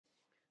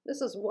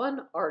This is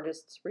one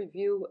artist's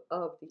review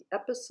of the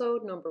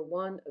episode number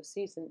 1 of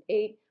season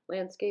 8,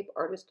 Landscape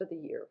Artist of the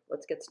Year.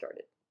 Let's get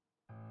started.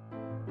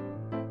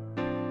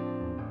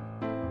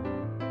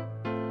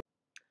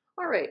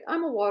 All right,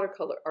 I'm a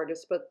watercolor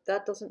artist, but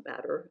that doesn't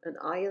matter. An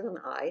eye is an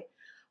eye.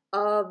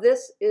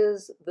 This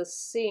is the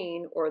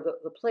scene or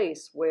the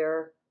place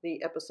where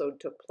the episode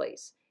took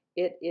place.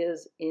 It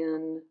is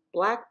in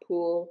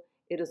Blackpool.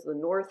 It is the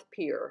North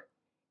Pier.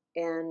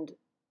 And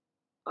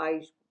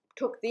I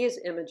took these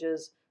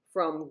images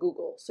from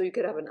Google so you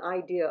could have an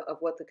idea of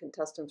what the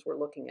contestants were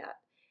looking at.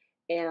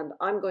 And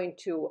I'm going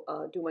to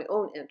do my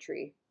own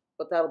entry,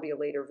 but that'll be a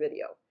later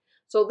video.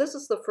 So this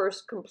is the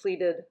first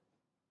completed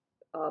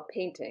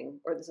painting,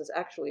 or this is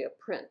actually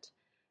a print.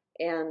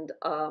 And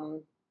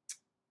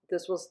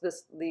this was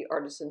the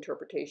artist's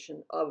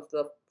interpretation of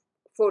the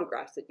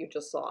photographs that you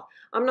just saw.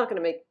 I'm not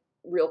going to make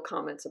real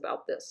comments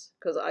about this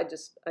because I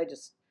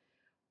just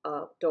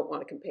don't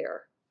want to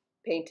compare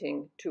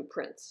painting to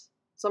prints.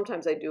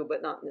 Sometimes I do,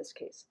 but not in this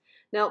case.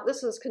 Now,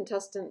 this is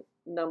contestant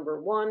number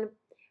 1.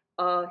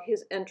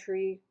 His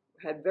entry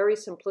had very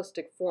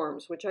simplistic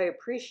forms, which I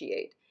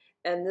appreciate.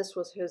 And this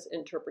was his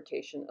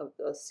interpretation of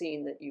the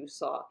scene that you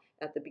saw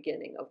at the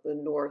beginning of the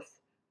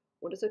North,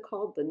 what is it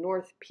called? The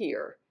North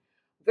Pier.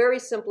 Very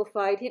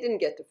simplified. He didn't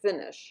get to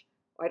finish.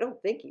 I don't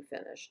think he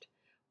finished.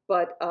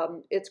 But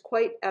it's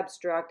quite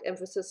abstract,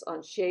 emphasis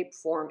on shape,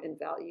 form, and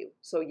value.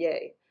 So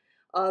yay.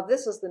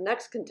 This is the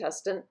next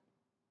contestant.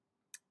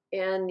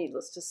 And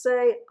needless to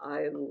say,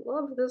 I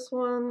love this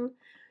one.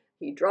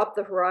 He dropped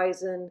the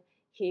horizon.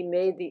 He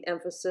made the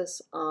emphasis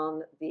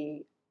on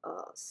the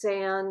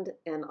sand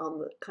and on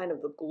the kind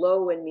of the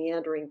glow and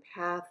meandering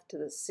path to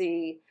the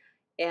sea.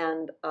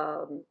 And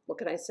what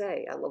can I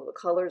say? I love the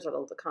colors. I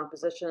love the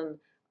composition.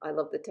 I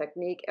love the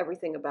technique,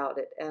 everything about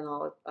it. And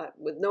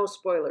with no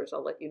spoilers,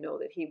 I'll let you know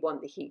that he won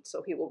the heat,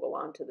 so he will go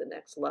on to the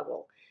next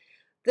level.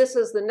 This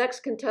is the next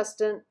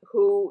contestant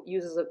who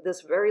uses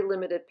this very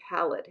limited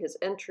palette. His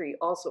entry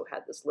also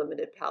had this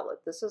limited palette.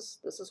 This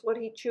is what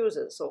he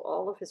chooses. So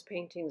all of his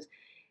paintings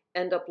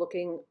end up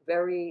looking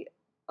very,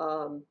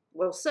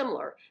 well,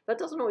 similar. That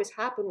doesn't always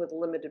happen with a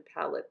limited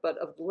palette, but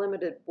of the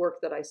limited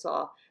work that I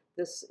saw,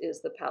 this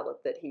is the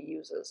palette that he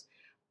uses.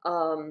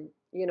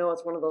 You know,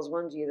 it's one of those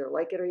ones you either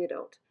like it or you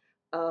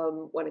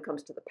don't, when it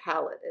comes to the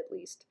palette, at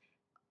least.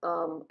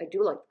 I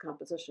do like the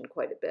composition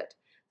quite a bit.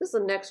 This is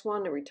the next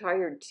one, a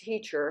retired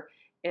teacher,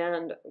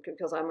 and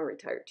because I'm a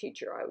retired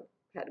teacher, I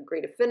had a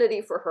great affinity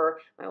for her.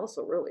 I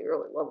also really,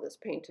 really love this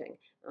painting.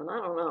 And I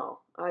don't know,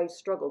 I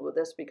struggled with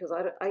this because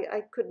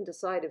I couldn't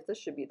decide if this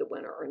should be the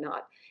winner or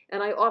not.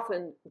 And I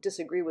often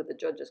disagree with the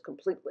judges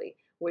completely,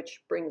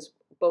 which brings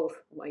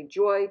both my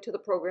joy to the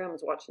program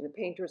as watching the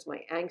painters,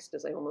 my angst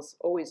as I almost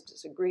always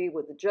disagree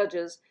with the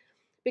judges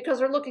because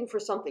they're looking for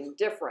something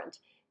different.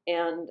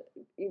 And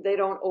they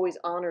don't always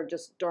honor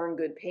just darn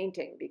good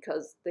painting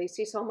because they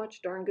see so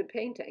much darn good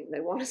painting. They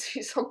want to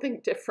see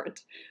something different.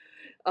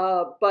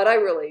 But I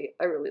really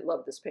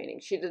love this painting.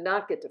 She did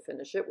not get to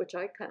finish it, which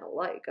I kind of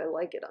like. I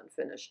like it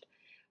unfinished.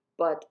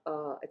 But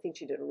I think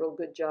she did a real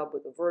good job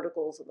with the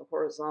verticals and the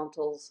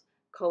horizontals,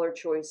 color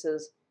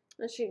choices.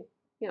 And she,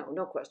 you know,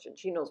 no question,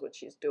 she knows what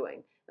she's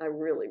doing. I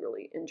really,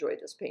 really enjoyed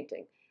this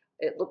painting.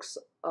 It looks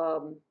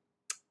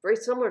very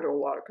similar to a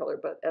watercolor,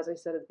 but as I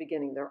said at the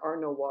beginning, there are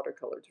no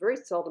watercolors. Very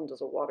seldom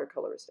does a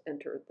watercolorist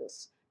enter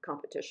this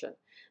competition.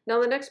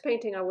 Now, the next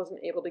painting I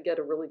wasn't able to get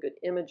a really good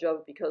image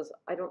of because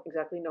I don't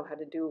exactly know how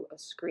to do a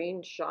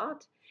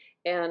screenshot,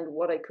 and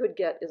what I could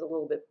get is a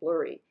little bit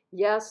blurry.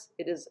 Yes,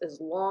 it is as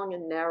long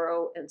and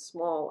narrow and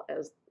small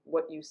as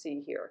what you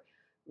see here.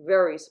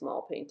 Very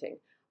small painting.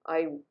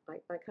 I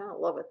kind of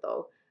love it,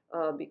 though,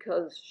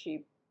 because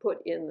she put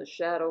in the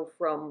shadow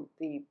from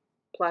the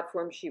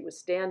platform she was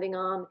standing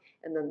on,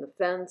 and then the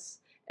fence,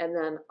 and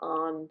then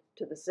on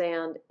to the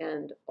sand,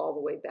 and all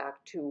the way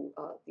back to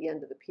the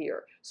end of the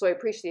pier. So I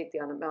appreciate the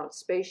amount of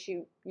space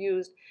she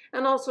used,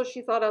 and also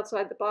she thought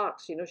outside the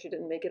box. You know, she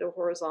didn't make it a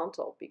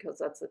horizontal because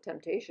that's the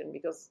temptation,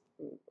 because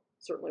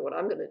certainly what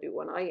I'm going to do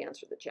when I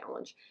answer the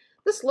challenge.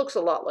 This looks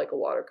a lot like a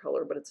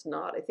watercolor, but it's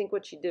not. I think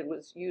what she did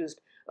was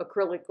used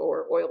acrylic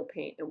or oil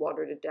paint and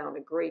watered it down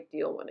a great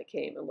deal when it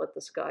came and let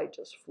the sky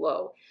just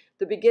flow.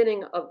 The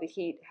beginning of the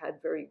heat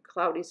had very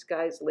cloudy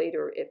skies.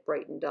 Later, it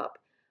brightened up.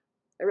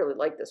 I really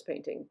like this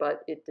painting,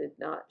 but it did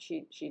not,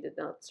 she did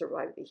not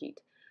survive the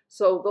heat.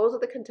 So those are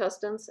the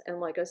contestants,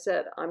 and like I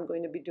said, I'm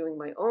going to be doing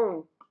my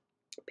own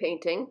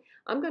painting.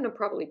 I'm going to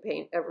probably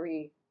paint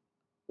every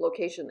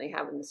location they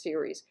have in the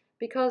series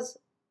because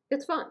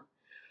it's fun.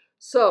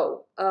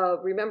 So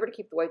remember to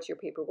keep the whites of your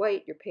paper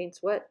white, your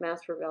paints wet,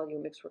 mask for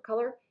value, mix for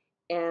color,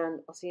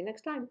 and I'll see you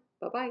next time.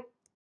 Bye-bye.